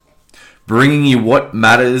Bringing you what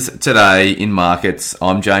matters today in markets.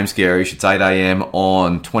 I'm James Garish. It's 8 a.m.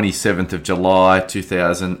 on 27th of July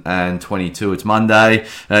 2022. It's Monday.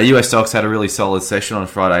 US stocks had a really solid session on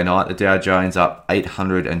Friday night. The Dow Jones up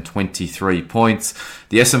 823 points.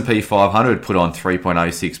 The S&P 500 put on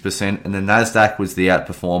 3.06%, and the Nasdaq was the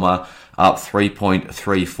outperformer, up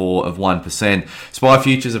 3.34 of 1%. SPI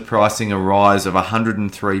futures are pricing a rise of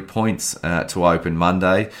 103 points to open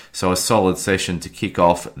Monday, so a solid session to kick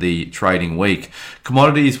off the trading week.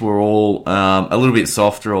 Commodities were all a little bit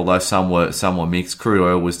softer, although some were mixed. Crude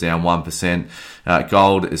oil was down 1%.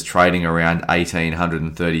 Gold is trading around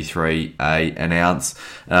 $1,833 an ounce.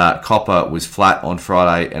 Copper was flat on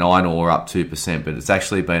Friday, and iron ore up 2%, but it's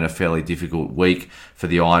actually been a fairly difficult week for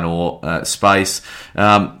the iron ore space.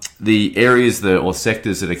 The areas or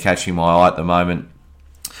sectors that are catching my eye at the moment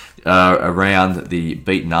around the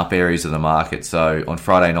beaten up areas of the market. So on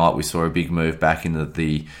Friday night, we saw a big move back into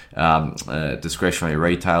the discretionary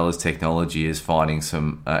retailers. Technology is finding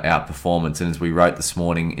some outperformance. And as we wrote this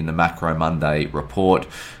morning in the Macro Monday report,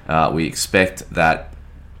 we expect that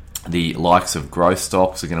the likes of growth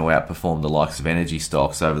stocks are going to outperform the likes of energy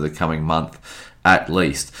stocks over the coming month at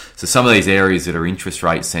least. So some of these areas that are interest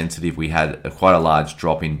rate sensitive, we had quite a large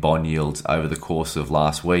drop in bond yields over the course of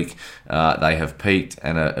last week. They have peaked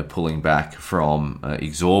and are pulling back from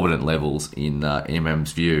exorbitant levels in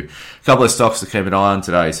MM's view. A couple of stocks to keep an eye on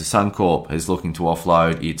today. So Suncorp is looking to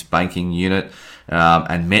offload its banking unit.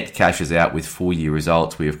 And Metcash is out with full-year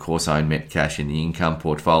results. We, of course, own Metcash in the income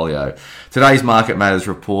portfolio. Today's Market Matters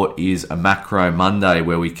report is a Macro Monday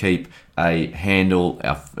where we keep a handle,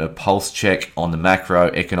 a pulse check on the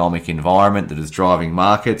macroeconomic environment that is driving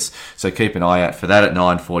markets. So keep an eye out for that at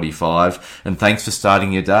 9:45. And thanks for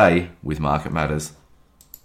starting your day with Market Matters.